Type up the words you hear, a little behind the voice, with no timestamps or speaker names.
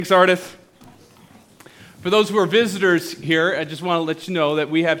Thanks, Ardith. For those who are visitors here, I just want to let you know that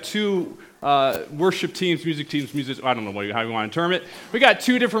we have two worship teams, I don't know how you want to term it. We got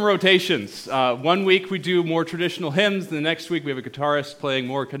two different rotations. One week we do more traditional hymns, and the next week we have a guitarist playing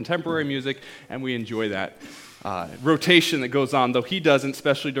more contemporary music, and we enjoy that rotation that goes on, though he doesn't,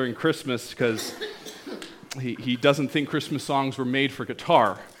 especially during Christmas, because he doesn't think Christmas songs were made for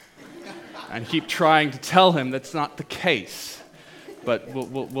guitar. And keep trying to tell him that's not the case. But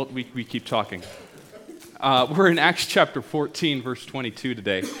we keep talking. We're in Acts chapter 14, verse 22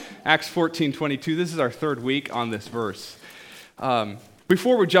 today. Acts 14:22. This is our third week on this verse.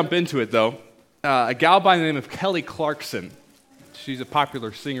 Before we jump into it, though, a gal by the name of Kelly Clarkson, she's a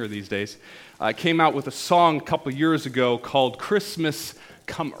popular singer these days, came out with a song a couple years ago called "Christmas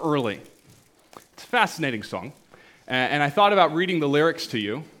Come Early." It's a fascinating song. And I thought about reading the lyrics to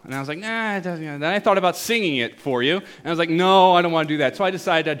you, and I was like, nah, it doesn't. Then I thought about singing it for you, and I was like, no, I don't want to do that. So I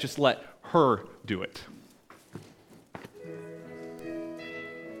decided I'd just let her do it.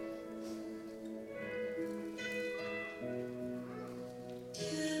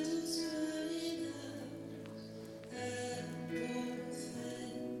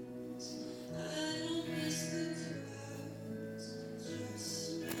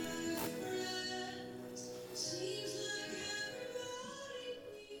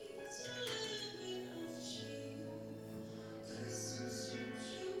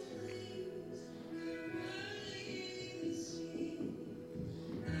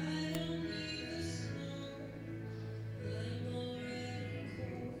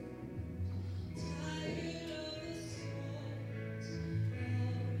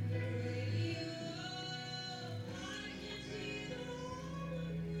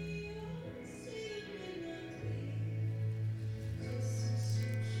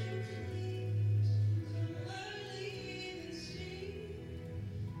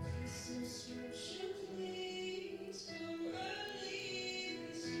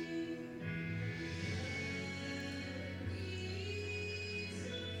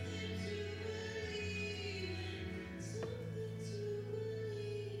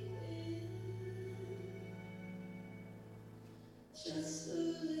 Just a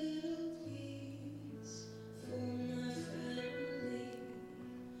little peace for my family,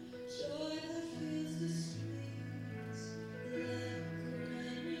 joy that fills the streets, laughter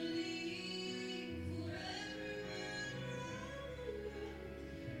and relief for everyone who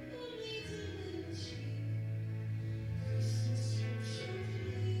needs a little cheer. Christmas, you should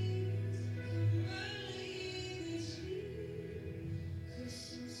please come early this year.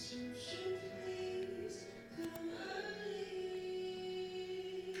 Christmas, you should please come early.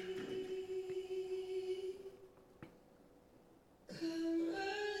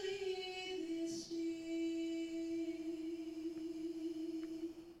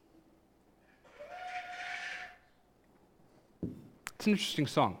 It's an interesting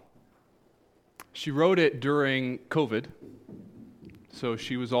song. She wrote it during COVID, so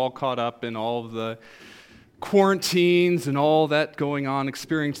she was all caught up in all of the quarantines and all that going on,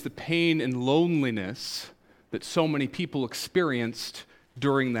 experienced the pain and loneliness that so many people experienced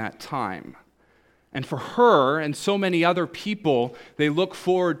during that time. And for her and so many other people, they look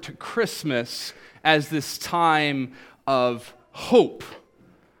forward to Christmas as this time of hope,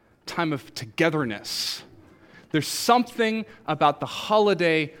 time of togetherness. There's something about the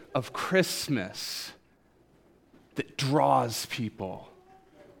holiday of Christmas that draws people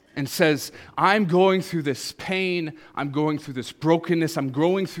and says, I'm going through this pain, I'm going through this brokenness, I'm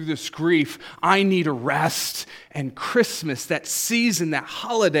going through this grief, I need a rest. And Christmas, that season, that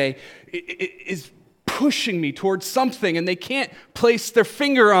holiday, is pushing me towards something, and they can't place their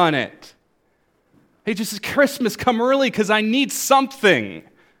finger on it. Hey, just says, Christmas, come early because I need something.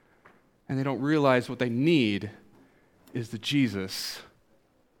 And they don't realize what they need is the Jesus.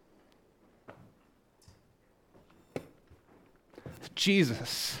 The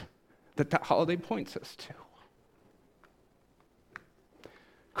Jesus that holiday points us to.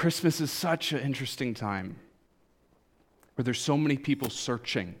 Christmas is such an interesting time where there's so many people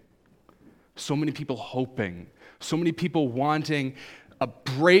searching, so many people hoping, so many people wanting a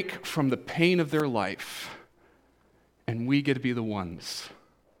break from the pain of their life. And we get to be the ones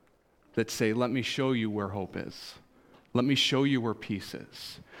that say, let me show you where hope is. Let me show you where peace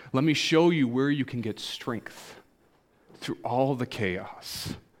is. Let me show you where you can get strength through all the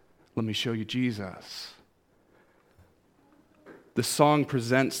chaos. Let me show you Jesus. The song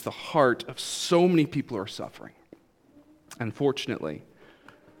presents the heart of so many people who are suffering. Unfortunately,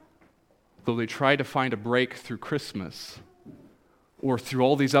 though they try to find a break through Christmas or through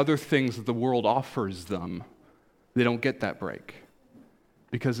all these other things that the world offers them, they don't get that break.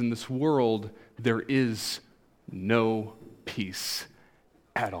 Because in this world, there is no peace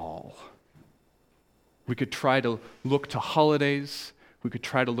at all. We could try to look to holidays. We could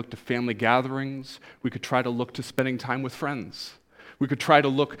try to look to family gatherings. We could try to look to spending time with friends. We could try to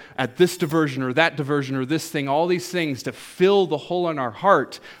look at this diversion or that diversion or this thing, all these things to fill the hole in our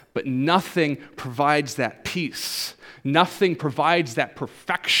heart, but nothing provides that peace. Nothing provides that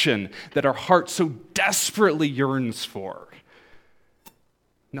perfection that our heart so desperately yearns for.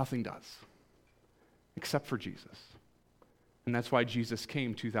 Nothing does, except for Jesus. And that's why Jesus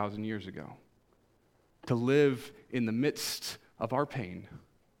came 2,000 years ago, to live in the midst of our pain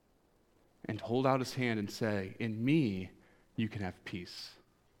and to hold out his hand and say, in me, you can have peace.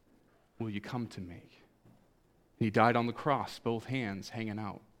 Will you come to me? He died on the cross, both hands hanging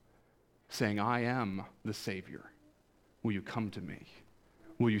out, saying, I am the Savior. Will you come to me?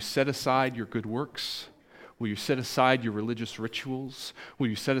 Will you set aside your good works? Will you set aside your religious rituals? Will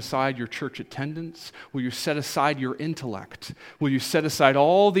you set aside your church attendance? Will you set aside your intellect? Will you set aside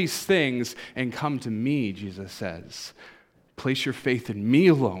all these things and come to me, Jesus says. Place your faith in me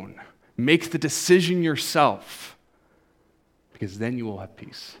alone. Make the decision yourself, because then you will have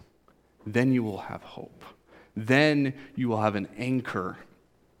peace. Then you will have hope. Then you will have an anchor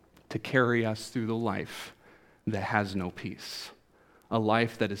to carry us through the life that has no peace, a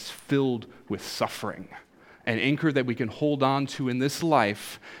life that is filled with suffering, an anchor that we can hold on to in this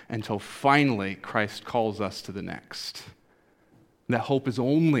life until finally Christ calls us to the next. That hope is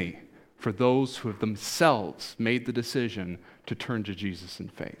only for those who have themselves made the decision to turn to Jesus in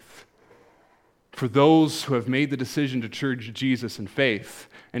faith. For those who have made the decision to turn to Jesus in faith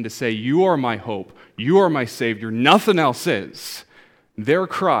and to say, you are my hope, you are my Savior, nothing else is, their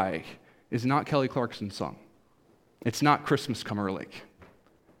cry is not Kelly Clarkson's song. It's not Christmas Come Early.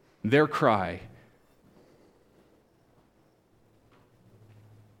 Their cry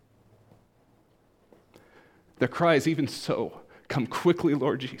is even so, come quickly,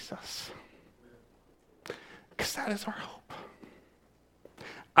 Lord Jesus. Because that is our hope.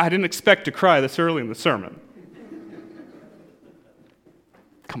 I didn't expect to cry this early in the sermon.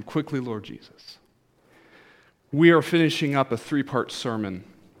 Come quickly, Lord Jesus. We are finishing up a 3-part sermon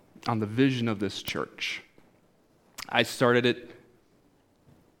on the vision of this church. I started it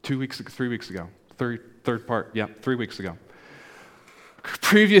 3 weeks ago. Third part, 3 weeks ago.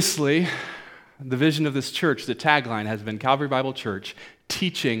 Previously, the vision of this church, the tagline has been Calvary Bible Church,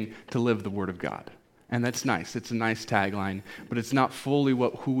 teaching to live the Word of God. And that's nice. It's a nice tagline, but it's not fully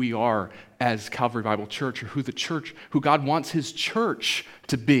who we are as Calvary Bible Church or who God wants his church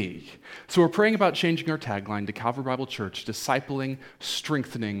to be. So we're praying about changing our tagline to Calvary Bible Church, discipling,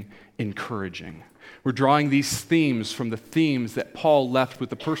 strengthening, encouraging. We're drawing these themes from the themes that Paul left with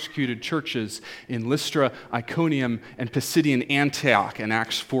the persecuted churches in Lystra, Iconium, and Pisidian Antioch in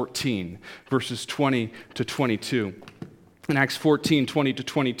Acts 14, verses 20 to 22. In Acts 14, 20 to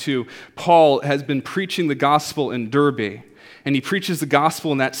 22, Paul has been preaching the gospel in Derbe, and he preaches the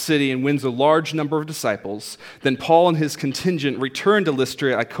gospel in that city and wins a large number of disciples. Then Paul and his contingent return to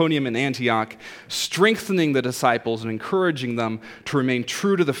Lystra, Iconium, and Antioch, strengthening the disciples and encouraging them to remain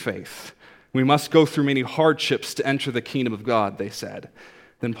true to the faith. We must go through many hardships to enter the kingdom of God, they said.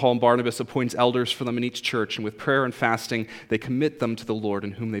 Then Paul and Barnabas appoints elders for them in each church, and with prayer and fasting, they commit them to the Lord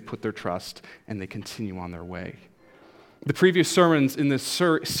in whom they put their trust, and they continue on their way. The previous sermons in this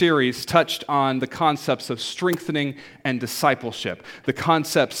series touched on the concepts of strengthening and discipleship, the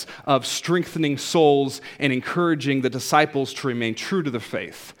concepts of strengthening souls and encouraging the disciples to remain true to the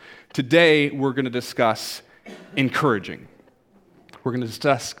faith. Today, we're going to discuss encouraging. We're going to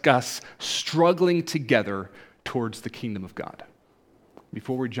discuss struggling together towards the kingdom of God.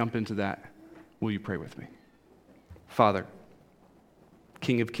 Before we jump into that, will you pray with me? Father,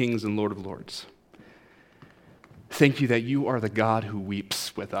 King of kings and Lord of lords, thank you that you are the God who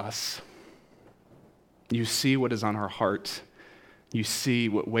weeps with us. You see what is on our heart. You see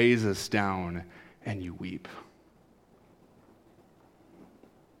what weighs us down, and you weep.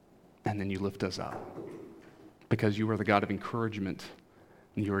 And then you lift us up. Because you are the God of encouragement,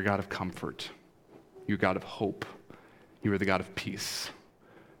 and you are a God of comfort. You're a God of hope. You are the God of peace.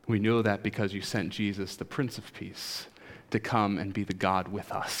 We know that because you sent Jesus, the Prince of Peace, to come and be the God with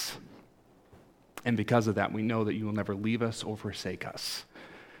us. And because of that, we know that you will never leave us or forsake us.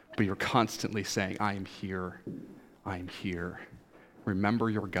 But you're constantly saying, I am here. I am here. Remember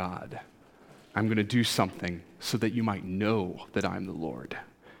your God. I'm going to do something so that you might know that I'm the Lord.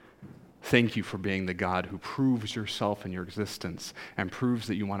 Thank you for being the God who proves yourself in your existence and proves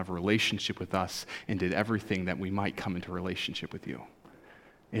that you want to have a relationship with us and did everything that we might come into relationship with you.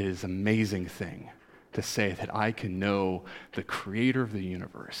 It is an amazing thing to say that I can know the creator of the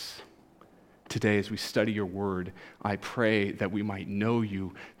universe. Today, as we study your word, I pray that we might know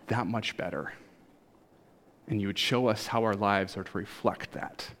you that much better. And you would show us how our lives are to reflect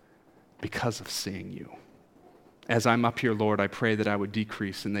that because of seeing you. As I'm up here, Lord, I pray that I would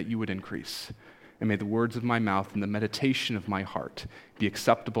decrease and that you would increase. And may the words of my mouth and the meditation of my heart be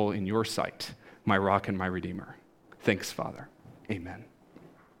acceptable in your sight, my rock and my redeemer. Thanks, Father. Amen.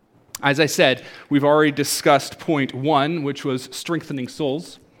 As I said, we've already discussed point 1, which was strengthening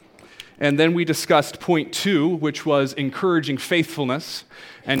souls. And then we discussed point 2, which was encouraging faithfulness.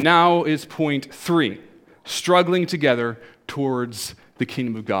 And now is point 3, struggling together towards the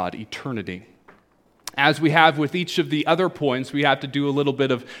kingdom of God, eternity. As we have with each of the other points, we have to do a little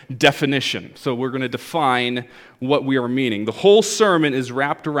bit of definition. So we're going to define what we are meaning. The whole sermon is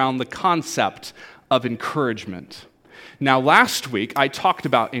wrapped around the concept of encouragement. Now, last week, I talked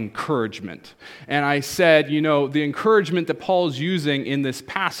about encouragement. And I said, the encouragement that Paul is using in this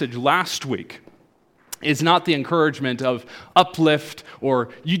passage last week is not the encouragement of uplift or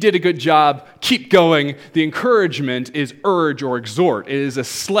you did a good job, keep going. The encouragement is urge or exhort. It is a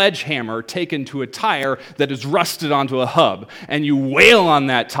sledgehammer taken to a tire that is rusted onto a hub, and you wail on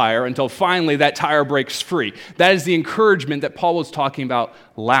that tire until finally that tire breaks free. That is the encouragement that Paul was talking about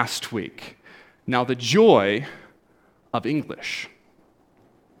last week. Now, the joy of English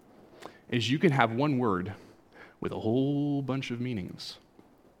is you can have one word with a whole bunch of meanings.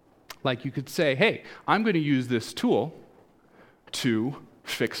 Like you could say, hey, I'm going to use this tool to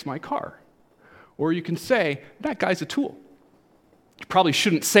fix my car. Or you can say, that guy's a tool. You probably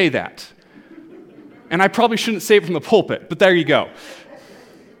shouldn't say that. And I probably shouldn't say it from the pulpit, but there you go.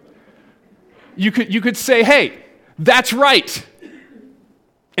 You could say, hey, that's right.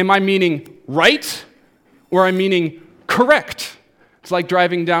 Am I meaning right? Or am I meaning correct? It's like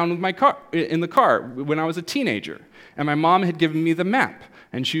driving down with my car in the car when I was a teenager. And my mom had given me the map.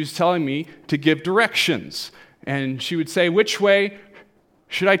 And she was telling me to give directions. And she would say, which way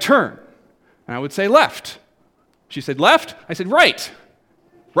should I turn? And I would say, left. She said, left? I said, right.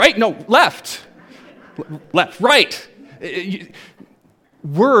 Right? No, left. Left, right.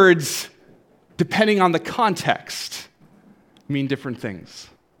 Words, depending on the context, mean different things.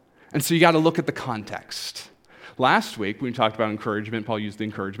 And so you got to look at the context. Last week, when we talked about encouragement, Paul used the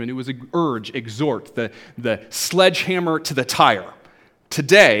encouragement. It was urge, exhort, the sledgehammer to the tire.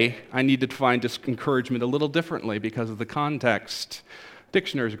 Today, I need to define encouragement a little differently because of the context.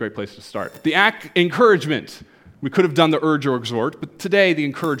 Dictionary is a great place to start. The encouragement, we could have done the urge or exhort, but today the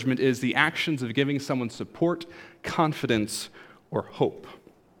encouragement is the actions of giving someone support, confidence, or hope.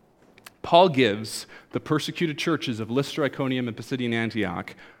 Paul gives the persecuted churches of Lystra, Iconium, and Pisidian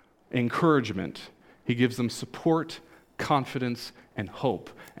Antioch encouragement. He gives them support, confidence, and hope.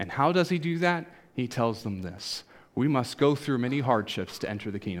 And how does he do that? He tells them this. We must go through many hardships to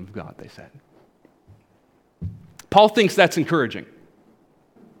enter the kingdom of God, they said. Paul thinks that's encouraging.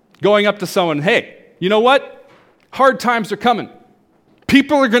 Going up to someone, hey, you know what? Hard times are coming.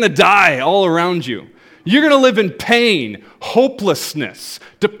 People are going to die all around you. You're going to live in pain, hopelessness,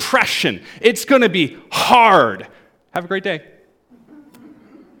 depression. It's going to be hard. Have a great day.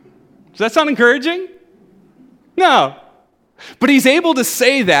 Does that sound encouraging? No. But he's able to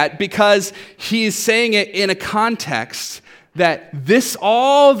say that because he's saying it in a context that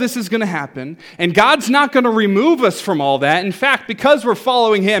all this is going to happen, and God's not going to remove us from all that. In fact, because we're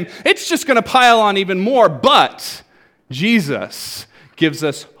following him, it's just going to pile on even more. But Jesus gives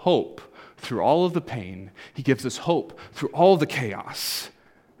us hope through all of the pain. He gives us hope through all the chaos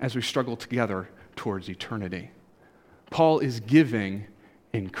as we struggle together towards eternity. Paul is giving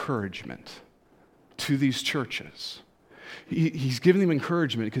encouragement to these churches. He's giving them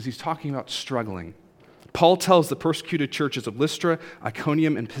encouragement because he's talking about struggling. Paul tells the persecuted churches of Lystra,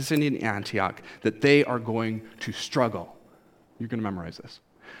 Iconium, and Pisidian Antioch that they are going to struggle. You're going to memorize this.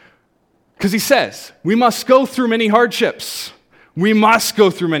 Because he says, we must go through many hardships. We must go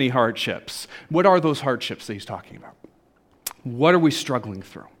through many hardships. What are those hardships that he's talking about? What are we struggling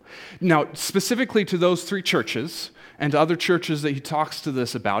through? Now, specifically to those three churches, and to other churches that he talks to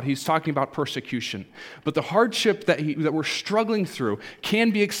this about, he's talking about persecution. But the hardship that we're struggling through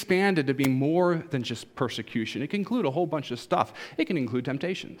can be expanded to be more than just persecution. It can include a whole bunch of stuff. It can include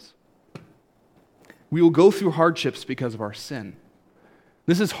temptations. We will go through hardships because of our sin.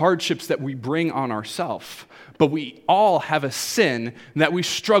 This is hardships that we bring on ourselves. But we all have a sin that we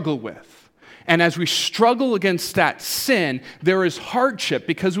struggle with. And as we struggle against that sin, there is hardship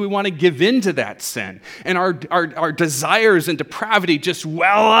because we want to give in to that sin. And our desires and depravity just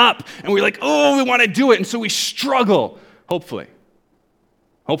well up. And we're like, oh, we want to do it. And so we struggle, hopefully,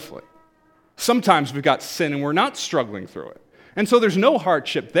 Sometimes we've got sin and we're not struggling through it. And so there's no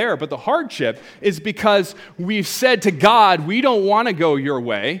hardship there, but the hardship is because we've said to God, we don't want to go your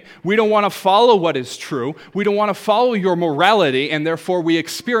way. We don't want to follow what is true. We don't want to follow your morality, and therefore we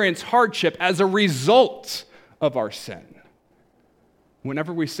experience hardship as a result of our sin.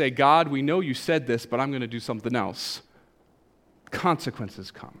 Whenever we say, God, we know you said this, but I'm going to do something else, consequences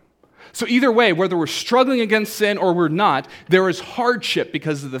come. So either way, whether we're struggling against sin or we're not, there is hardship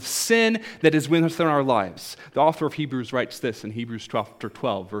because of the sin that is within our lives. The author of Hebrews writes this in Hebrews chapter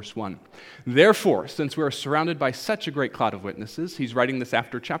 12, verse 1. Therefore, since we are surrounded by such a great cloud of witnesses, he's writing this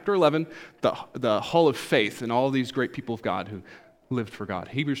after chapter 11, the hall of faith and all these great people of God who lived for God.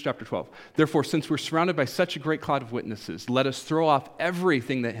 Hebrews chapter 12. Therefore, since we're surrounded by such a great cloud of witnesses, let us throw off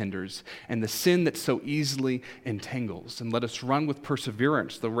everything that hinders and the sin that so easily entangles, and let us run with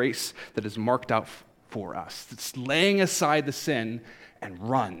perseverance the race that is marked out for us. It's laying aside the sin and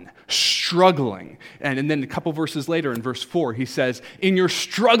run, struggling. And then a couple verses later in verse 4, he says, in your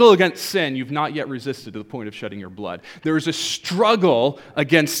struggle against sin, you've not yet resisted to the point of shedding your blood. There is a struggle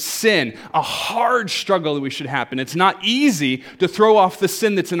against sin, a hard struggle that we should happen. It's not easy to throw off the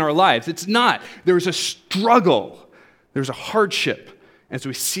sin that's in our lives. It's not. There's a struggle. There's a hardship as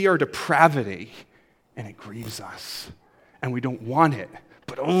we see our depravity, and it grieves us. And we don't want it,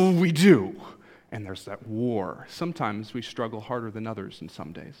 but oh, we do. And there's that war. Sometimes we struggle harder than others in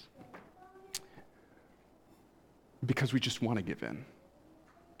some days because we just want to give in.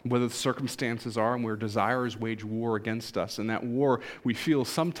 Whether the circumstances are and where desires wage war against us, and that war we feel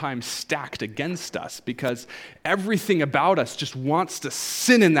sometimes stacked against us because everything about us just wants to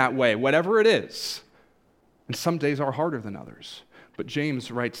sin in that way, whatever it is. And some days are harder than others. But James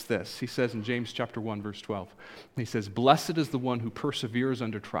writes this. He says in James chapter 1, verse 12, he says, blessed is the one who perseveres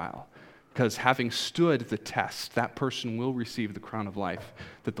under trial, because having stood the test, that person will receive the crown of life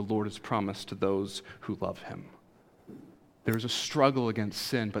that the Lord has promised to those who love him. There's a struggle against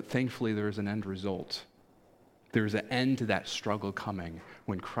sin, but thankfully there is an end result. There is an end to that struggle coming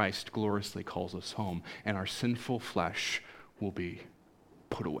when Christ gloriously calls us home, and our sinful flesh will be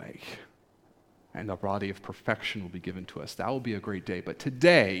put away, and the body of perfection will be given to us. That will be a great day. But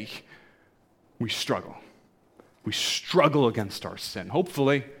today, we struggle. We struggle against our sin.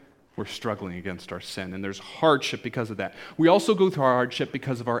 Hopefully, we're struggling against our sin, and there's hardship because of that. We also go through our hardship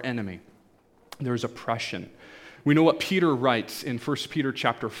because of our enemy. There's oppression. We know what Peter writes in 1 Peter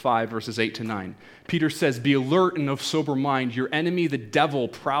chapter 5, verses 8 to 9. Peter says, be alert and of sober mind. Your enemy, the devil,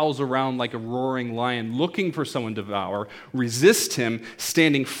 prowls around like a roaring lion, looking for someone to devour. Resist him,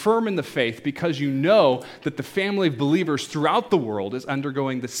 standing firm in the faith, because you know that the family of believers throughout the world is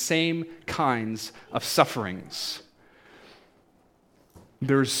undergoing the same kinds of sufferings.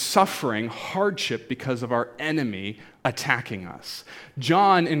 There's suffering, hardship because of our enemy attacking us.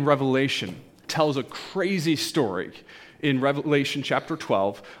 John in Revelation tells a crazy story in Revelation chapter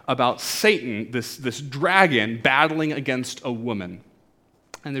 12 about Satan, this dragon, battling against a woman.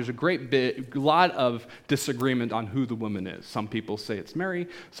 And there's a lot of disagreement on who the woman is. Some people say it's Mary,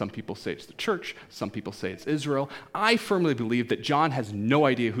 some people say it's the church, some people say it's Israel. I firmly believe that John has no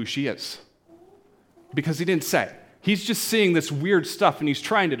idea who she is because he didn't say. He's just seeing this weird stuff and he's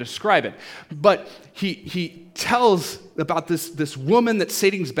trying to describe it. But he tells about this woman that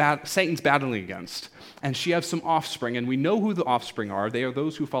Satan's battling against. And she has some offspring, and we know who the offspring are. They are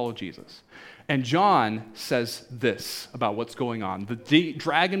those who follow Jesus. And John says this about what's going on. The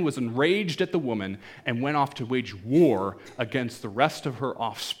dragon was enraged at the woman and went off to wage war against the rest of her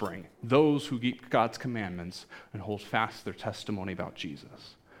offspring, those who keep God's commandments and hold fast their testimony about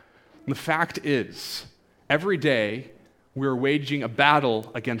Jesus. And the fact is, every day, we're waging a battle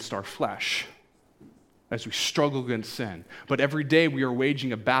against our flesh as we struggle against sin. But every day, we are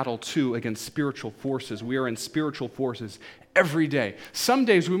waging a battle, too, against spiritual forces. We are in spiritual forces every day. Some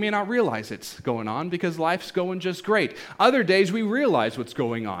days, we may not realize it's going on because life's going just great. Other days, we realize what's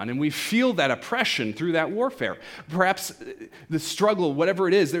going on, and we feel that oppression through that warfare. Perhaps the struggle, whatever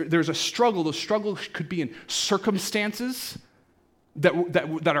it is, there's a struggle. The struggle could be in circumstances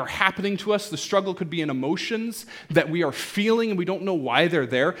that are happening to us. The struggle could be in emotions that we are feeling and we don't know why they're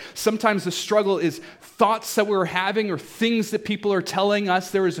there. Sometimes the struggle is thoughts that we're having or things that people are telling us.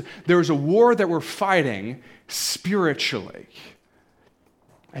 There is a war that we're fighting spiritually.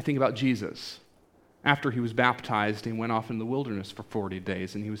 I think about Jesus. After he was baptized, he went off in the wilderness for 40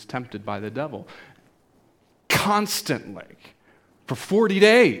 days and he was tempted by the devil constantly for 40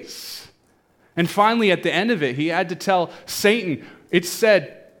 days. And finally, at the end of it, he had to tell Satan, it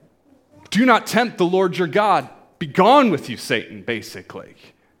said, do not tempt the Lord your God. Be gone with you, Satan, basically.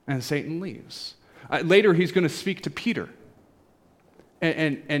 And Satan leaves. Later, he's going to speak to Peter.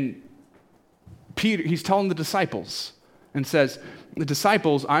 And he's telling the disciples and says, the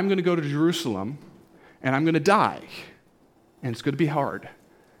disciples, I'm going to go to Jerusalem and I'm going to die. And it's going to be hard.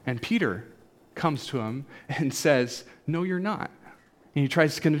 And Peter comes to him and says, no, you're not. And he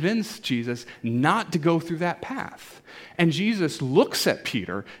tries to convince Jesus not to go through that path. And Jesus looks at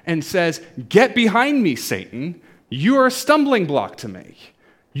Peter and says, get behind me, Satan. You are a stumbling block to me.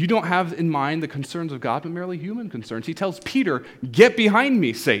 You don't have in mind the concerns of God, but merely human concerns. He tells Peter, get behind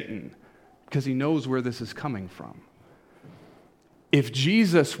me, Satan, because he knows where this is coming from. If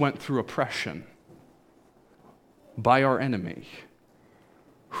Jesus went through oppression by our enemy,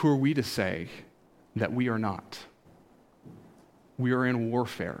 who are we to say that we are not? We are in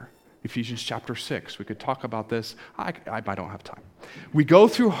warfare. Ephesians chapter 6. We could talk about this. I don't have time. We go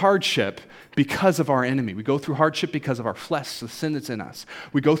through hardship because of our enemy. We go through hardship because of our flesh, the sin that's in us.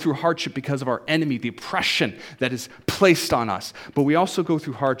 We go through hardship because of our enemy, the oppression that is placed on us. But we also go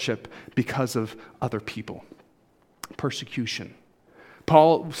through hardship because of other people. Persecution.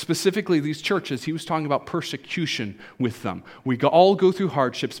 Paul, specifically these churches, he was talking about persecution with them. We all go through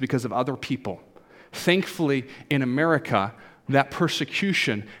hardships because of other people. Thankfully, in America, that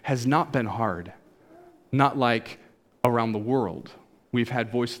persecution has not been hard, not like around the world. We've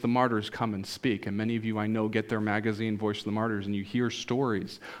had Voice of the Martyrs come and speak, and many of you I know get their magazine, Voice of the Martyrs, and you hear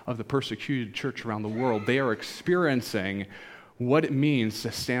stories of the persecuted church around the world. They are experiencing what it means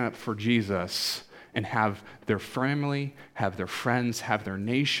to stand up for Jesus and have their family, have their friends, have their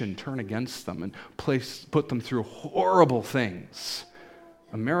nation turn against them and put them through horrible things.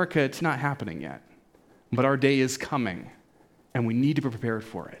 America, it's not happening yet, but our day is coming. And we need to be prepared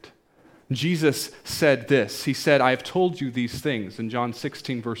for it. Jesus said this. He said, I have told you these things in John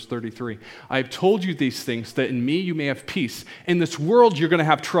 16, verse 33. I have told you these things that in me you may have peace. In this world you're going to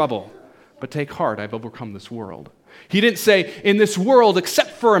have trouble. But take heart, I've overcome this world. He didn't say, in this world,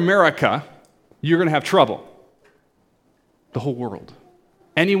 except for America, you're going to have trouble. The whole world.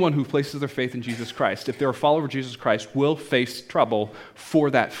 Anyone who places their faith in Jesus Christ, if they're a follower of Jesus Christ, will face trouble for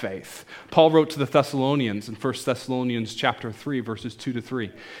that faith. Paul wrote to the Thessalonians in 1 Thessalonians chapter 3, verses 2 to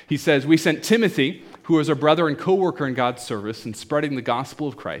 3. He says, we sent Timothy, who is our brother and co-worker in God's service in spreading the gospel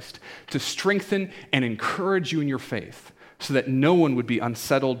of Christ, to strengthen and encourage you in your faith, so that no one would be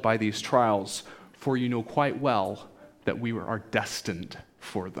unsettled by these trials, for you know quite well that we are destined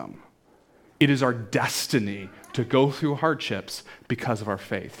for them. It is our destiny to go through hardships because of our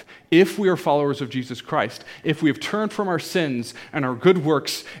faith. If we are followers of Jesus Christ, if we have turned from our sins and our good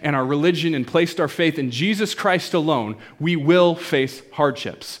works and our religion and placed our faith in Jesus Christ alone, we will face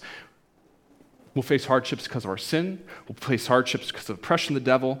hardships. We'll face hardships because of our sin. We'll face hardships because of oppression of the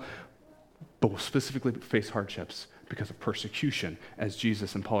devil. But we'll specifically face hardships because of persecution, as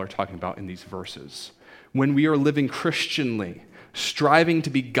Jesus and Paul are talking about in these verses. When we are living Christianly, striving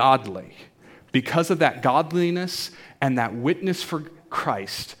to be godly, because of that godliness and that witness for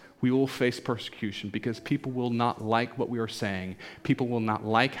Christ, we will face persecution because people will not like what we are saying. People will not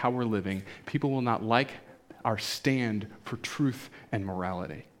like how we're living. People will not like our stand for truth and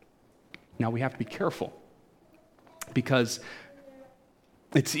morality. Now, we have to be careful because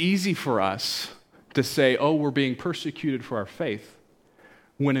it's easy for us to say, oh, we're being persecuted for our faith,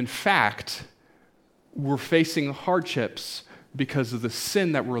 when in fact, we're facing hardships because of the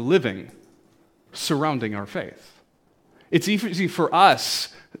sin that we're living surrounding our faith. It's easy for us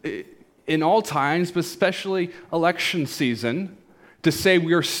in all times, but especially election season, to say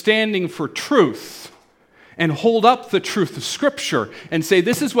we are standing for truth and hold up the truth of Scripture and say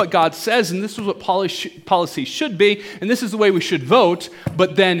this is what God says and this is what policy should be and this is the way we should vote,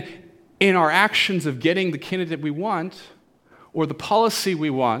 but then in our actions of getting the candidate we want or the policy we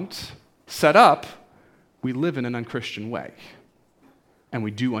want set up, we live in an unchristian way and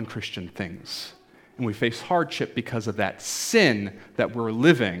we do unchristian things. And we face hardship because of that sin that we're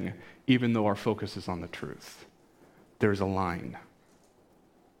living, even though our focus is on the truth. There's a line.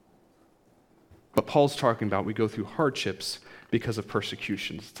 But Paul's talking about we go through hardships because of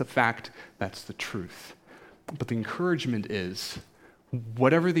persecutions. It's a fact, that's the truth. But the encouragement is,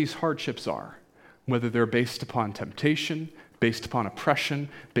 whatever these hardships are, whether they're based upon temptation, based upon oppression,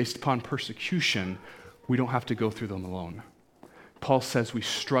 based upon persecution, we don't have to go through them alone. Paul says we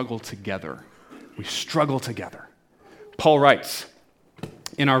struggle together. We struggle together. Paul writes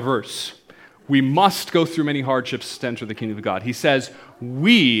in our verse, we must go through many hardships to enter the kingdom of God. He says,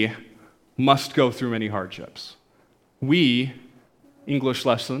 we must go through many hardships. We, English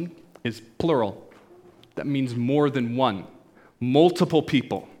lesson, is plural. That means more than one. Multiple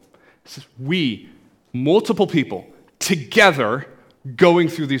people. It says we, multiple people, together going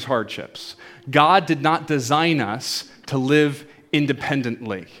through these hardships. God did not design us to live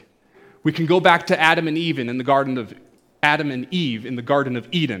independently. We can go back to Adam and Eve in the Garden of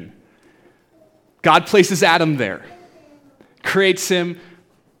Eden. God places Adam there, creates him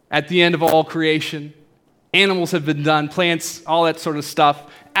at the end of all creation. Animals have been done, plants, all that sort of stuff.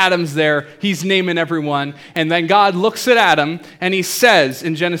 Adam's there. He's naming everyone. And then God looks at Adam and he says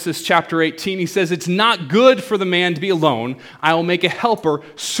in Genesis chapter 18, he says, "It's not good for the man to be alone. I will make a helper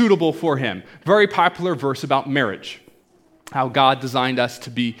suitable for him." Very popular verse about marriage, how God designed us to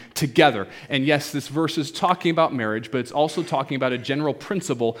be together. And yes, this verse is talking about marriage, but it's also talking about a general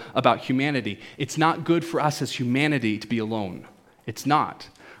principle about humanity. It's not good for us as humanity to be alone. It's not.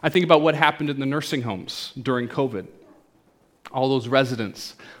 I think about what happened in the nursing homes during COVID. All those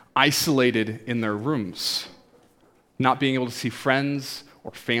residents isolated in their rooms, not being able to see friends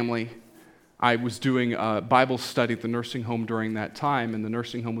or family. I was doing a Bible study at the nursing home during that time, and the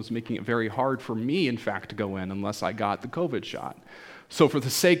nursing home was making it very hard for me, in fact, to go in unless I got the COVID shot. So for the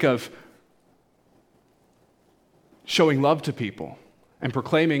sake of showing love to people and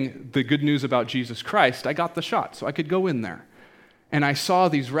proclaiming the good news about Jesus Christ, I got the shot so I could go in there. And I saw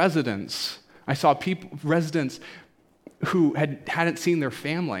these residents. I saw residents who hadn't seen their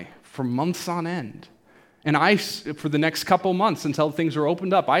family for months on end. And for the next couple months until things were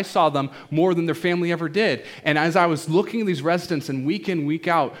opened up, I saw them more than their family ever did. And as I was looking at these residents and week in, week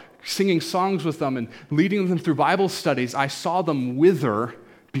out, singing songs with them and leading them through Bible studies, I saw them wither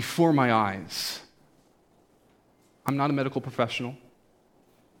before my eyes. I'm not a medical professional.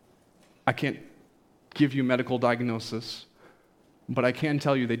 I can't give you a medical diagnosis. But I can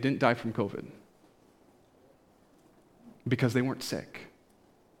tell you they didn't die from COVID because they weren't sick.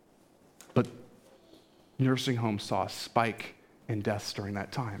 But nursing homes saw a spike in deaths during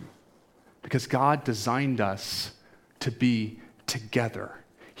that time because God designed us to be together.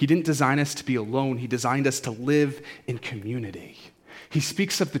 He didn't design us to be alone. He designed us to live in community. He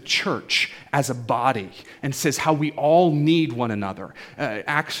speaks of the church as a body and says how we all need one another.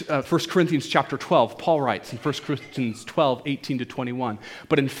 1 Corinthians chapter 12, Paul writes in 1 Corinthians 12, 18 to 21.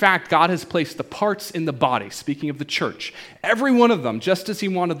 But in fact, God has placed the parts in the body, speaking of the church, every one of them just as he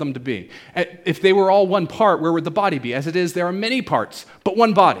wanted them to be. If they were all one part, where would the body be? As it is, there are many parts, but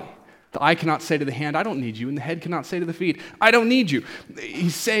one body. The eye cannot say to the hand, "I don't need you," and the head cannot say to the feet, "I don't need you." He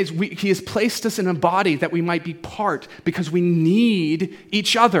says he has placed us in a body that we might be part because we need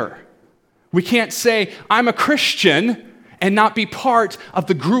each other. We can't say, "I'm a Christian," and not be part of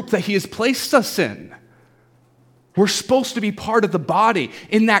the group that he has placed us in. We're supposed to be part of the body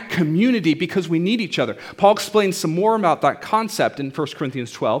in that community because we need each other. Paul explains some more about that concept in 1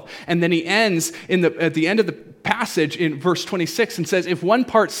 Corinthians 12, and then he ends at the end of the passage in verse 26 and says, if one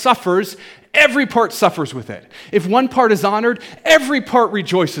part suffers, every part suffers with it. If one part is honored, every part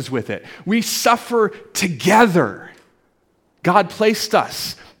rejoices with it. We suffer together. God placed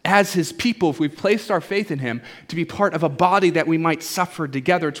us as his people, if we've placed our faith in him, to be part of a body that we might suffer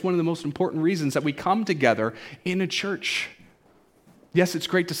together. It's one of the most important reasons that we come together in a church. Yes, it's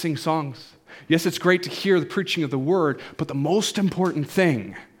great to sing songs. Yes, it's great to hear the preaching of the word, but the most important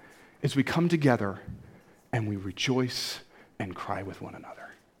thing is we come together and we rejoice and cry with one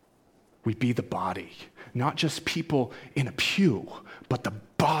another. We be the body, not just people in a pew, but the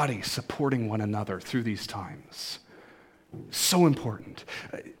body supporting one another through these times. So important.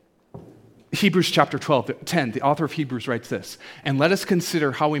 Hebrews chapter 10, the author of Hebrews writes this, "And let us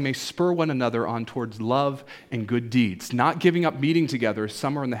consider how we may spur one another on towards love and good deeds, not giving up meeting together as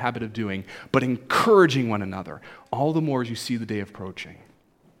some are in the habit of doing, but encouraging one another, all the more as you see the day approaching."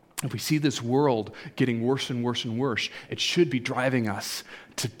 If we see this world getting worse and worse and worse, it should be driving us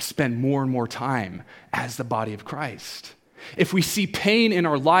to spend more and more time as the body of Christ. If we see pain in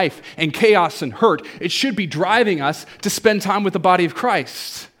our life and chaos and hurt, it should be driving us to spend time with the body of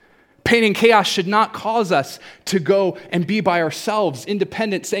Christ. Pain and chaos should not cause us to go and be by ourselves,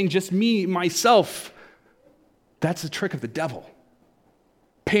 independent, saying just me, myself. That's the trick of the devil.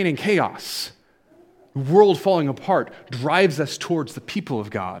 Pain and chaos, the world falling apart, drives us towards the people of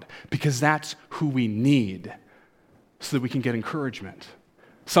God because that's who we need so that we can get encouragement.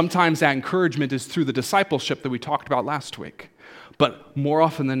 Sometimes that encouragement is through the discipleship that we talked about last week. But more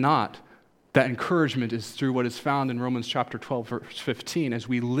often than not, that encouragement is through what is found in Romans chapter 12, verse 15, as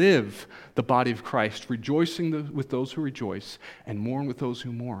we live the body of Christ, rejoicing with those who rejoice and mourn with those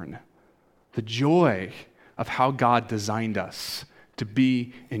who mourn. The joy of how God designed us to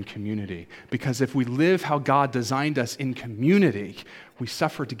be in community. Because if we live how God designed us in community, we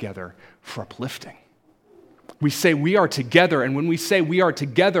suffer together for uplifting. We say we are together, and when we say we are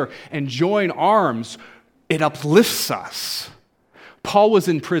together and join arms, it uplifts us. Paul was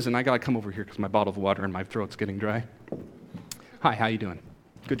in prison. I got to come over here because my bottle of water and my throat's getting dry. Hi, how you doing?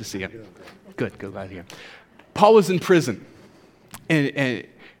 Good to see you. Good, glad to hear. Paul was in prison. And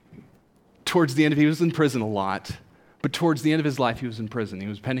towards the end he was in prison a lot. But towards the end of his life, he was in prison. He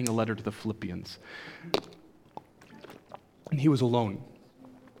was penning a letter to the Philippians. And he was alone,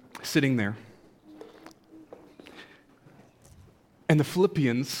 sitting there. And the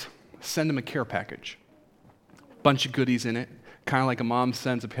Philippians send him a care package. Bunch of goodies in it, kind of like a mom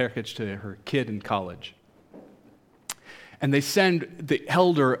sends a package to her kid in college. And they send the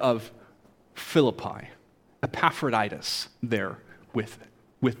elder of Philippi, Epaphroditus, there with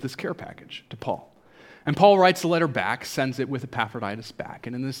this care package to Paul. And Paul writes the letter back, sends it with Epaphroditus back.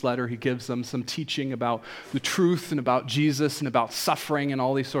 And in this letter, he gives them some teaching about the truth and about Jesus and about suffering and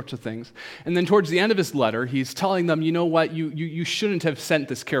all these sorts of things. And then towards the end of his letter, he's telling them, you know what, you shouldn't have sent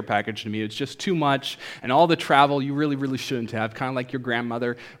this care package to me. It's just too much. And all the travel, you really, really shouldn't have. Kind of like your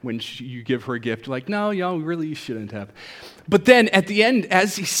grandmother when you give her a gift. You're like, no, really, you shouldn't have. But then at the end,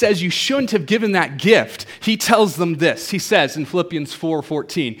 as he says you shouldn't have given that gift, he tells them this. He says in Philippians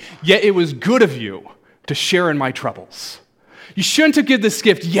 4:14, yet it was good of you to share in my troubles. You shouldn't have given this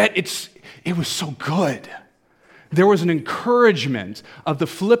gift, yet it was so good. There was an encouragement of the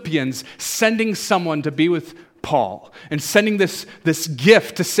Philippians sending someone to be with Paul and sending this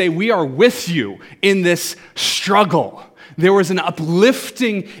gift to say, we are with you in this struggle. There was an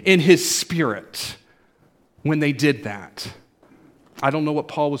uplifting in his spirit when they did that. I don't know what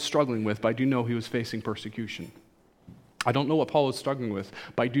Paul was struggling with, but I do know he was facing persecution. I don't know what Paul was struggling with,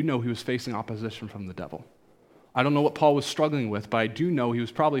 but I do know he was facing opposition from the devil. I don't know what Paul was struggling with, but I do know he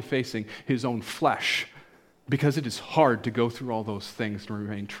was probably facing his own flesh, because it is hard to go through all those things and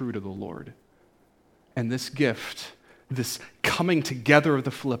remain true to the Lord. And this gift, this coming together of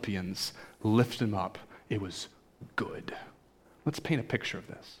the Philippians, lifted him up. It was good. Let's paint a picture of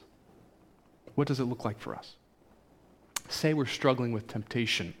this. What does it look like for us? Say we're struggling with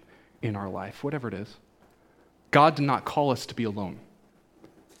temptation in our life, whatever it is. God did not call us to be alone,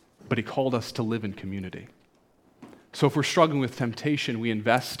 but he called us to live in community. So if we're struggling with temptation, we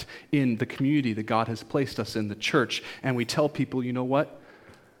invest in the community that God has placed us in, the church, and we tell people, you know what?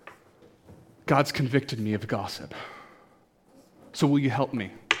 God's convicted me of gossip. So will you help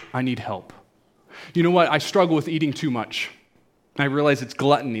me? I need help. You know what? I struggle with eating too much. I realize it's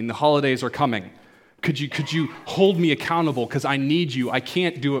gluttony and the holidays are coming. Could you hold me accountable because I need you. I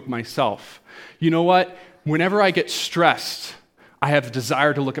can't do it myself. You know what? Whenever I get stressed, I have the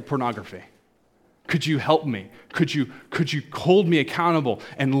desire to look at pornography. Could you help me? Could you hold me accountable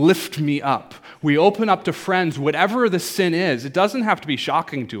and lift me up? We open up to friends, whatever the sin is. It doesn't have to be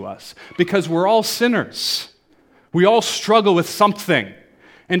shocking to us because we're all sinners. We all struggle with something.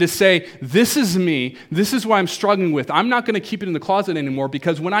 And to say, this is me, this is what I'm struggling with. I'm not going to keep it in the closet anymore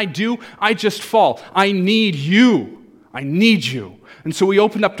because when I do, I just fall. I need you. I need you. And so we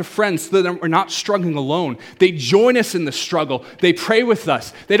open up to friends so that we're not struggling alone. They join us in the struggle. They pray with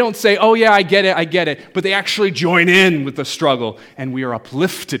us. They don't say, oh yeah, I get it. But they actually join in with the struggle. And we are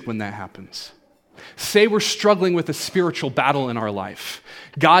uplifted when that happens. Say we're struggling with a spiritual battle in our life.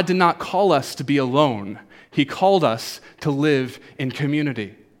 God did not call us to be alone. He called us to live in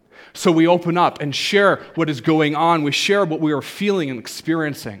community. So we open up and share what is going on. We share what we are feeling and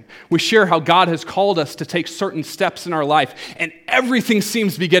experiencing. We share how God has called us to take certain steps in our life, and everything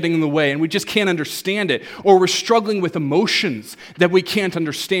seems to be getting in the way, and we just can't understand it. Or we're struggling with emotions that we can't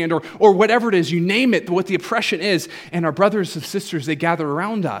understand, or whatever it is, you name it, what the oppression is, and our brothers and sisters, they gather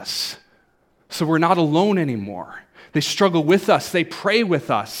around us. So we're not alone anymore. They struggle with us, they pray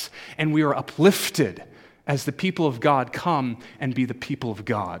with us, and we are uplifted as the people of God come and be the people of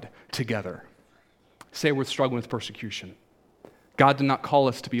God together. Say we're struggling with persecution. God did not call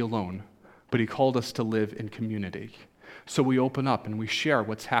us to be alone, but he called us to live in community. So we open up and we share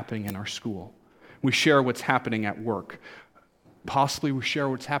what's happening in our school. We share what's happening at work. Possibly we share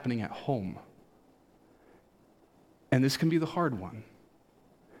what's happening at home. And this can be the hard one,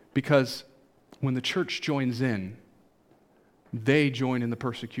 because when the church joins in, they join in the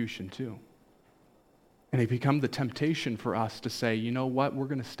persecution too. And it becomes the temptation for us to say, you know what, we're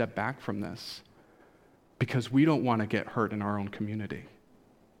going to step back from this because we don't want to get hurt in our own community.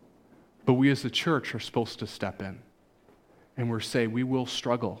 But we as the church are supposed to step in. And we're saying we will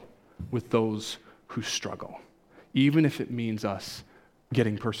struggle with those who struggle, even if it means us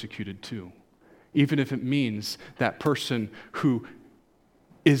getting persecuted too. Even if it means that person who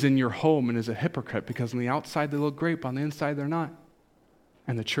is in your home and is a hypocrite because on the outside they look great, but on the inside they're not.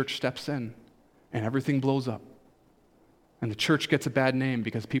 And the church steps in. And everything blows up. And the church gets a bad name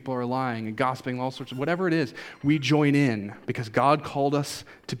because people are lying and gossiping, all sorts of, whatever it is, we join in because God called us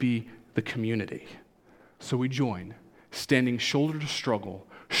to be the community. So we join, standing shoulder to struggle,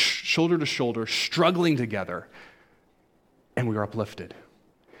 shoulder to shoulder, struggling together, and we are uplifted.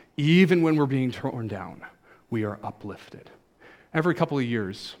 Even when we're being torn down, we are uplifted. Every couple of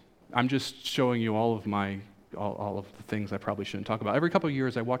years, I'm just showing you all of the things I probably shouldn't talk about. Every couple of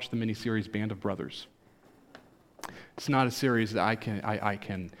years, I watch the miniseries Band of Brothers. It's not a series that I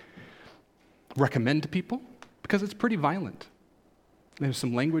can recommend to people because it's pretty violent. There's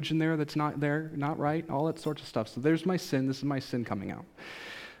some language in there that's not right, all that sorts of stuff. So there's my sin. This is my sin coming out.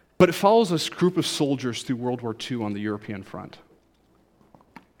 But it follows this group of soldiers through World War II on the European front.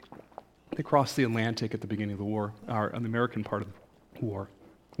 They crossed the Atlantic at the beginning of the war, or on the American part of the war,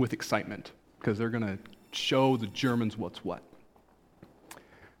 with excitement because they're going to show the Germans what's what.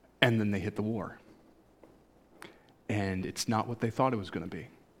 And then they hit the war. And it's not what they thought it was going to be.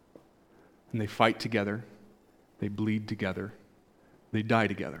 And they fight together. They bleed together. They die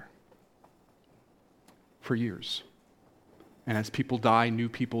together. For years. And as people die, new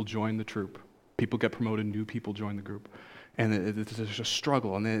people join the troop. People get promoted, new people join the group. And there's a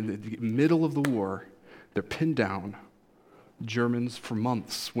struggle. And then in the middle of the war, they're pinned down. Germans for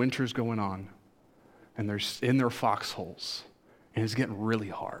months. Winter's going on. And they're in their foxholes. And it's getting really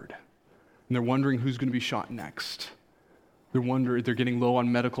hard. And they're wondering who's going to be shot next. They're getting low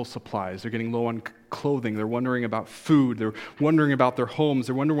on medical supplies. They're getting low on clothing. They're wondering about food. They're wondering about their homes.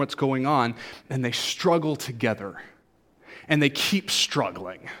 They're wondering what's going on. And they struggle together. And they keep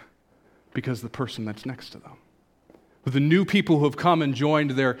struggling because of the person that's next to them. But the new people who have come and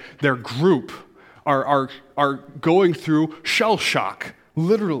joined their group are going through shell shock,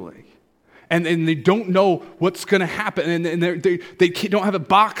 literally. And they don't know what's going to happen. And they don't have a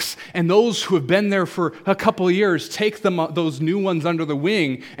box. And those who have been there for a couple of years take those new ones under the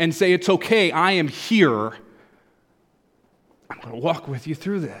wing and say, it's okay, I am here. I'm going to walk with you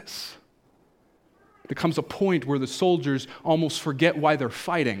through this. There comes a point where the soldiers almost forget why they're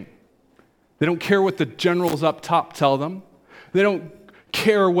fighting. They don't care what the generals up top tell them. They don't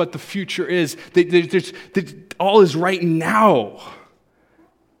care what the future is. All is right now.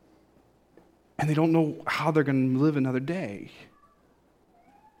 And they don't know how they're going to live another day.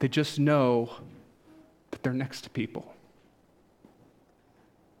 They just know that they're next to people.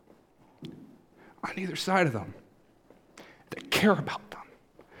 On either side of them, that care about them,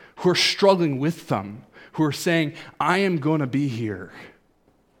 who are struggling with them, who are saying, I am going to be here.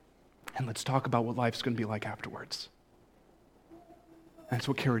 And let's talk about what life's going to be like afterwards. And that's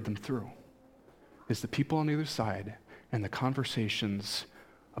what carried them through, is the people on either side and the conversations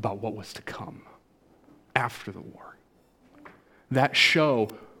about what was to come after the war. That show,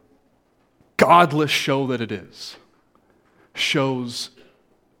 godless show that it is, shows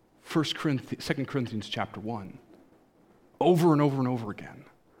 2 Corinthians chapter 1 over and over and over again.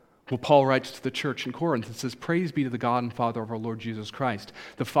 Well, Paul writes to the church in Corinth and says, praise be to the God and Father of our Lord Jesus Christ,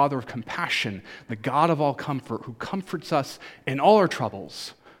 the Father of compassion, the God of all comfort, who comforts us in all our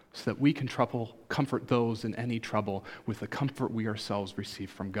troubles, so that we can comfort those in any trouble with the comfort we ourselves receive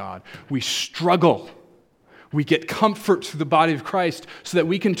from God. We struggle. We get comfort through the body of Christ so that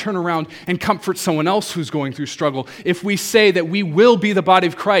we can turn around and comfort someone else who's going through struggle. If we say that we will be the body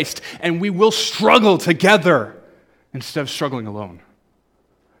of Christ and we will struggle together instead of struggling alone.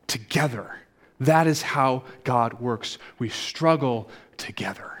 Together. That is how God works. We struggle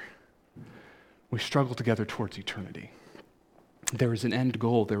together. We struggle together towards eternity. There is an end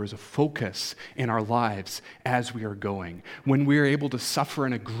goal. There is a focus in our lives as we are going. When we are able to suffer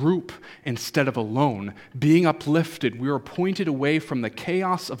in a group instead of alone, being uplifted, we are pointed away from the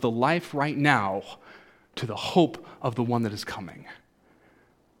chaos of the life right now to the hope of the one that is coming.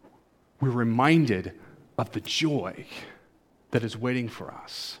 We're reminded of the joy that is waiting for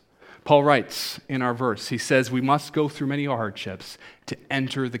us. Paul writes in our verse, he says, we must go through many hardships to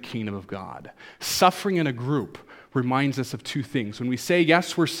enter the kingdom of God. Suffering in a group reminds us of two things. When we say,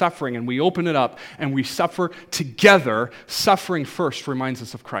 yes, we're suffering, and we open it up and we suffer together, suffering first reminds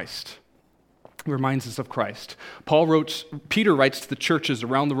us of Christ. It reminds us of Christ. Peter writes to the churches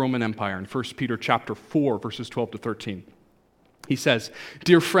around the Roman Empire in 1 Peter chapter 4, verses 12 to 13. He says,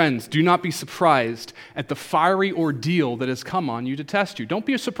 dear friends, do not be surprised at the fiery ordeal that has come on you to test you. Don't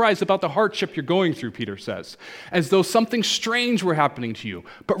be surprised about the hardship you're going through, Peter says, as though something strange were happening to you.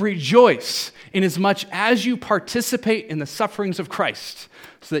 But rejoice inasmuch as you participate in the sufferings of Christ,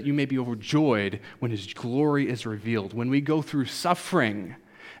 so that you may be overjoyed when his glory is revealed. When we go through suffering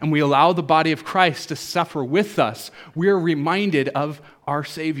and we allow the body of Christ to suffer with us, we are reminded of our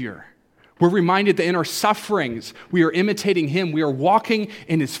Savior. We're reminded that in our sufferings, we are imitating him. We are walking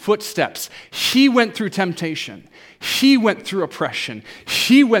in his footsteps. He went through temptation. He went through oppression.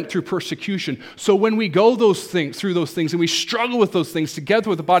 He went through persecution. So when we go through those things and we struggle with those things together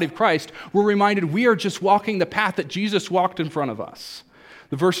with the body of Christ, we're reminded we are just walking the path that Jesus walked in front of us.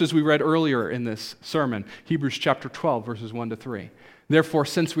 The verses we read earlier in this sermon, Hebrews chapter 12, verses 1 to 3. Therefore,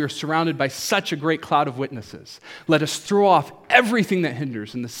 since we are surrounded by such a great cloud of witnesses, let us throw off everything that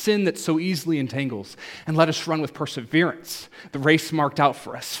hinders and the sin that so easily entangles, and let us run with perseverance the race marked out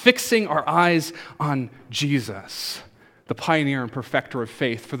for us, fixing our eyes on Jesus, the pioneer and perfecter of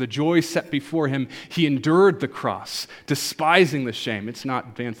faith. For the joy set before him, he endured the cross, despising the shame. It's not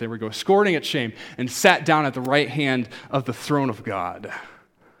advanced, there we go, scorning at shame, and sat down at the right hand of the throne of God.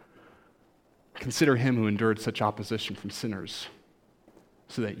 Consider him who endured such opposition from sinners,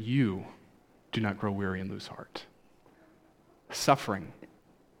 so that you do not grow weary and lose heart. Suffering,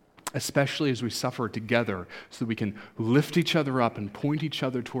 especially as we suffer together so that we can lift each other up and point each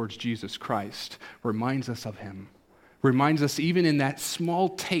other towards Jesus Christ, reminds us of him. Reminds us even in that small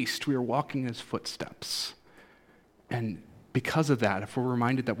taste we are walking in his footsteps. And because of that, if we're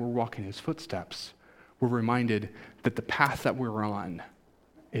reminded that we're walking his footsteps, we're reminded that the path that we're on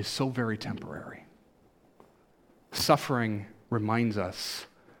is so very temporary. Suffering reminds us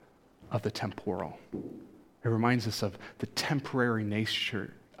of the temporal. It reminds us of the temporary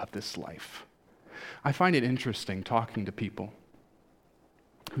nature of this life. I find it interesting talking to people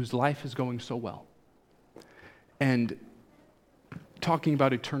whose life is going so well and talking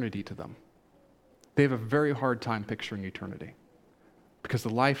about eternity to them. They have a very hard time picturing eternity because the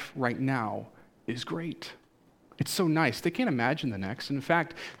life right now is great. It's so nice. They can't imagine the next. And in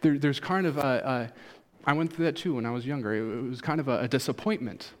fact, there's kind of I went through that too when I was younger. It was kind of a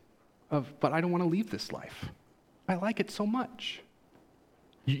disappointment but I don't want to leave this life. I like it so much.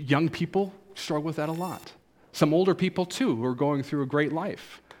 Young people struggle with that a lot. Some older people too who are going through a great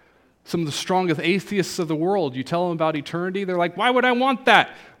life. Some of the strongest atheists of the world, you tell them about eternity, they're like, why would I want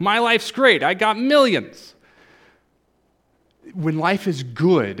that? My life's great. I got millions. When life is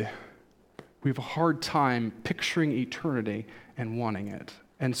good, we have a hard time picturing eternity and wanting it.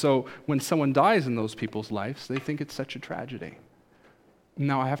 And so when someone dies in those people's lives, they think it's such a tragedy.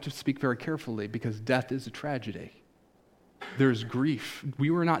 Now, I have to speak very carefully because death is a tragedy. There's grief.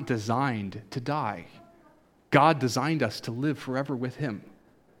 We were not designed to die. God designed us to live forever with him.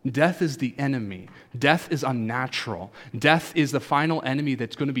 Death is the enemy. Death is unnatural. Death is the final enemy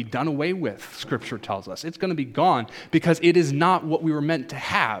that's going to be done away with, Scripture tells us. It's going to be gone because it is not what we were meant to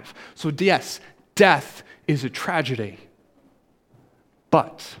have. So yes, death is a tragedy.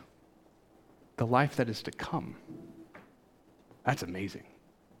 But the life that is to come, that's amazing.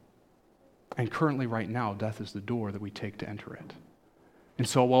 And currently right now, death is the door that we take to enter it. And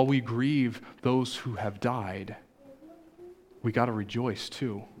so while we grieve those who have died, we got to rejoice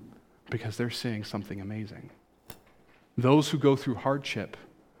too, because they're seeing something amazing. Those who go through hardship,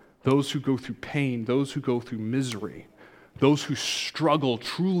 those who go through pain, those who go through misery, those who struggle,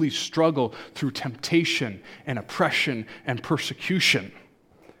 truly struggle through temptation and oppression and persecution,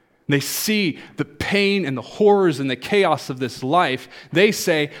 they see the pain and the horrors and the chaos of this life. They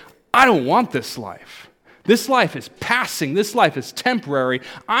say, I don't want this life. This life is passing. This life is temporary.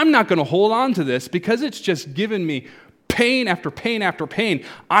 I'm not going to hold on to this because it's just given me pain after pain after pain.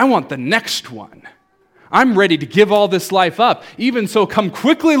 I want the next one. I'm ready to give all this life up. Even so, come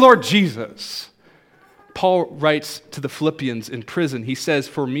quickly, Lord Jesus. Paul writes to the Philippians in prison. He says,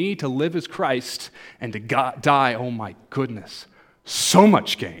 for me to live is Christ and to die, oh my goodness, so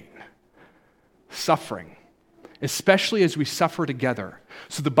much gain. Suffering, especially as we suffer together,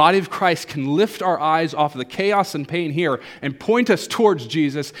 so the body of Christ can lift our eyes off of the chaos and pain here and point us towards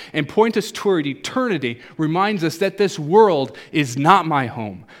Jesus and point us toward eternity, reminds us that this world is not my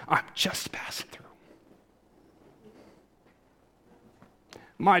home. I'm just passing through.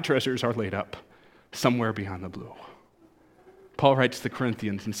 My treasures are laid up somewhere beyond the blue. Paul writes to the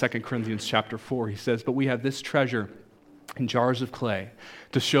Corinthians in 2 Corinthians chapter 4, he says, but we have this treasure in jars of clay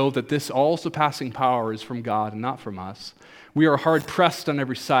to show that this all-surpassing power is from God and not from us. We are hard pressed on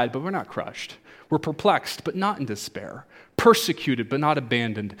every side, but we're not crushed. We're perplexed, but not in despair. Persecuted, but not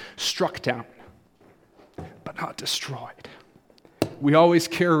abandoned. Struck down, but not destroyed. We always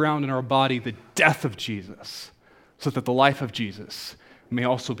carry around in our body the death of Jesus, so that the life of Jesus may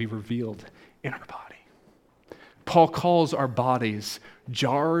also be revealed in our body. Paul calls our bodies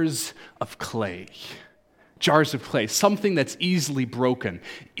jars of clay. Jars of clay, something that's easily broken,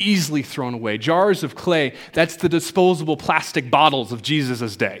 easily thrown away. Jars of clay, that's the disposable plastic bottles of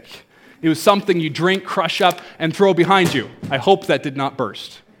Jesus' day. It was something you drink, crush up, and throw behind you. I hope that did not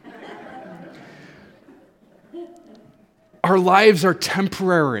burst. Our lives are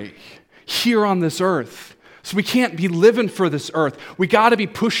temporary here on this earth. So we can't be living for this earth. We got to be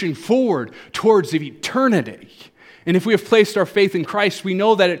pushing forward towards eternity. And if we have placed our faith in Christ, we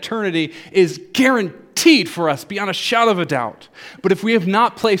know that eternity is guaranteed for us beyond a shadow of a doubt. But if we have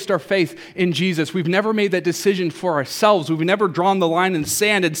not placed our faith in Jesus, we've never made that decision for ourselves, we've never drawn the line in the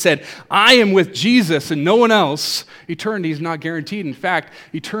sand and said, I am with Jesus and no one else, eternity is not guaranteed. In fact,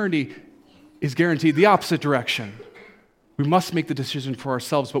 eternity is guaranteed the opposite direction. We must make the decision for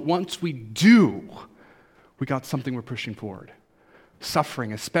ourselves. But once we do, we got something we're pushing forward.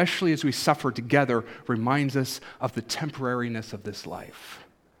 Suffering, especially as we suffer together, reminds us of the temporariness of this life.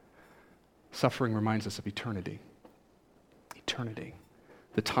 Suffering reminds us of eternity. Eternity.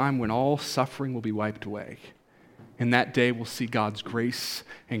 The time when all suffering will be wiped away. In that day, we'll see God's grace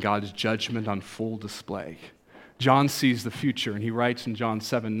and God's judgment on full display. John sees the future, and he writes in John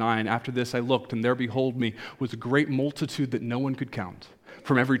 7:9, after this I looked, and there behold me was a great multitude that no one could count,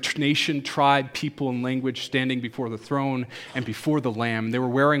 from every nation, tribe, people, and language standing before the throne and before the Lamb. They were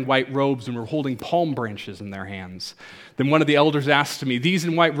wearing white robes and were holding palm branches in their hands. Then one of the elders asked me, these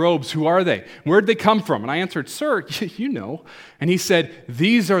in white robes, who are they? Where did they come from? And I answered, sir, you know. And he said,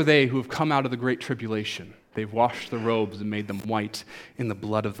 these are they who have come out of the great tribulation. They've washed the robes and made them white in the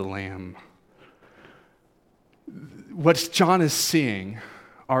blood of the Lamb. What John is seeing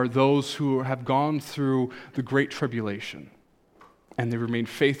are those who have gone through the great tribulation, and they've remained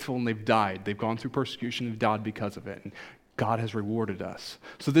faithful and they've died. They've gone through persecution and died because of it. And God has rewarded us.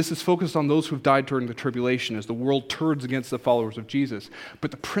 So this is focused on those who have died during the tribulation as the world turns against the followers of Jesus.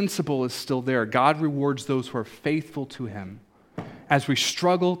 But the principle is still there. God rewards those who are faithful to him. As we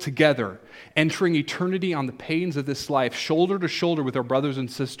struggle together, entering eternity on the pains of this life, shoulder to shoulder with our brothers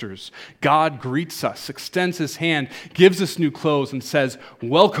and sisters, God greets us, extends his hand, gives us new clothes, and says,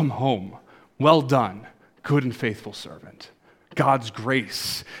 welcome home. Well done, good and faithful servant. God's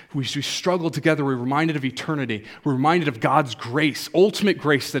grace. We struggle together, we're reminded of eternity. We're reminded of God's grace, ultimate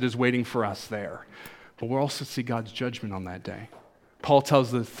grace that is waiting for us there. But we'll also see God's judgment on that day. Paul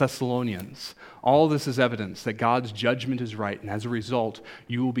tells the Thessalonians, all this is evidence that God's judgment is right, and as a result,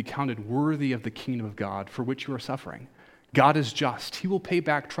 you will be counted worthy of the kingdom of God for which you are suffering. God is just. He will pay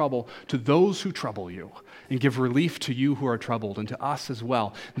back trouble to those who trouble you and give relief to you who are troubled and to us as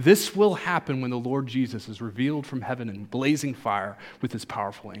well. This will happen when the Lord Jesus is revealed from heaven in blazing fire with his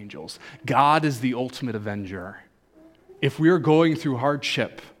powerful angels. God is the ultimate avenger. If we are going through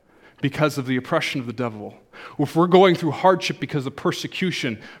hardship because of the oppression of the devil, or if we're going through hardship because of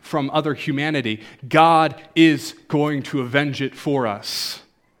persecution from other humanity, God is going to avenge it for us,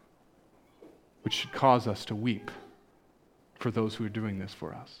 which should cause us to weep for those who are doing this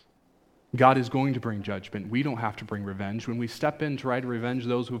for us. God is going to bring judgment. We don't have to bring revenge. When we step in to try to revenge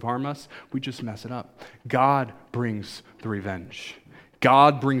those who have harmed us, we just mess it up. God brings the revenge.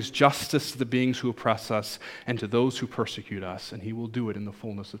 God brings justice to the beings who oppress us and to those who persecute us, and he will do it in the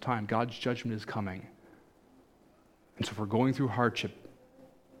fullness of time. God's judgment is coming. And so if we're going through hardship,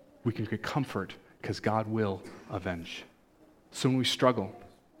 we can get comfort because God will avenge. So when we struggle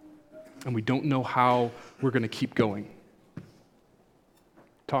and we don't know how we're going to keep going,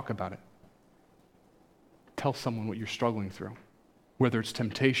 talk about it. Tell someone what you're struggling through, whether it's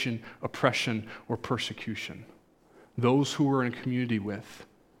temptation, oppression, or persecution. Those who we're in a community with,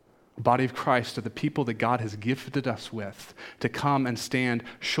 the body of Christ, are the people that God has gifted us with to come and stand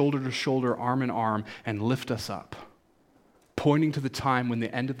shoulder to shoulder, arm in arm, and lift us up, pointing to the time when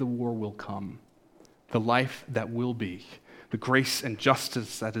the end of the war will come, the life that will be, the grace and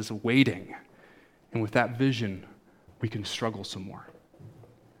justice that is awaiting. And with that vision, we can struggle some more.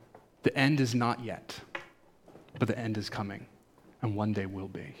 The end is not yet, but the end is coming, and one day will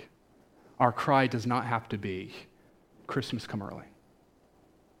be. Our cry does not have to be, Christmas come early.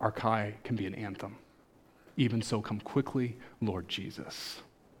 Our cry can be an anthem. Even so, come quickly, Lord Jesus.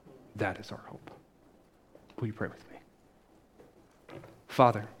 That is our hope. Will you pray with me?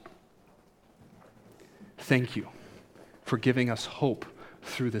 Father, thank you for giving us hope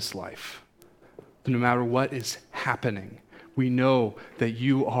through this life. No matter what is happening, we know that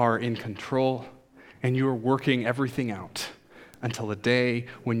you are in control and you are working everything out until the day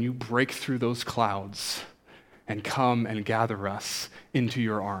when you break through those clouds and come and gather us into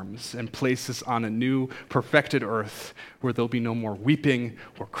your arms and place us on a new, perfected earth where there'll be no more weeping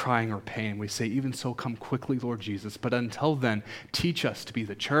or crying or pain. We say, even so, come quickly, Lord Jesus. But until then, teach us to be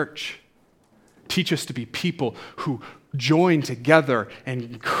the church. Teach us to be people who join together and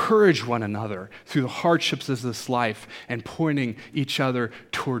encourage one another through the hardships of this life and pointing each other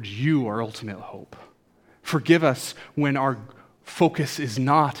towards you, our ultimate hope. Forgive us when our focus is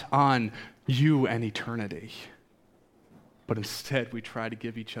not on you and eternity, But instead, we try to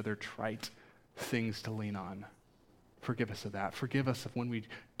give each other trite things to lean on. Forgive us of that. Forgive us of when we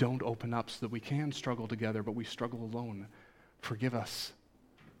don't open up so that we can struggle together, but we struggle alone. Forgive us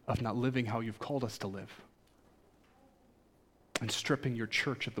of not living how you've called us to live. And stripping your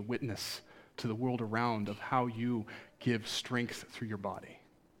church of the witness to the world around of how you give strength through your body.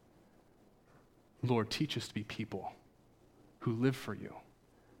 Lord, teach us to be people who live for you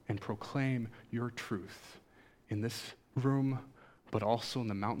and proclaim your truth in this room, but also in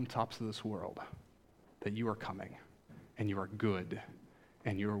the mountaintops of this world, that you are coming and you are good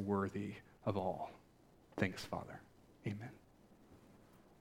and you are worthy of all. Thanks, Father. Amen.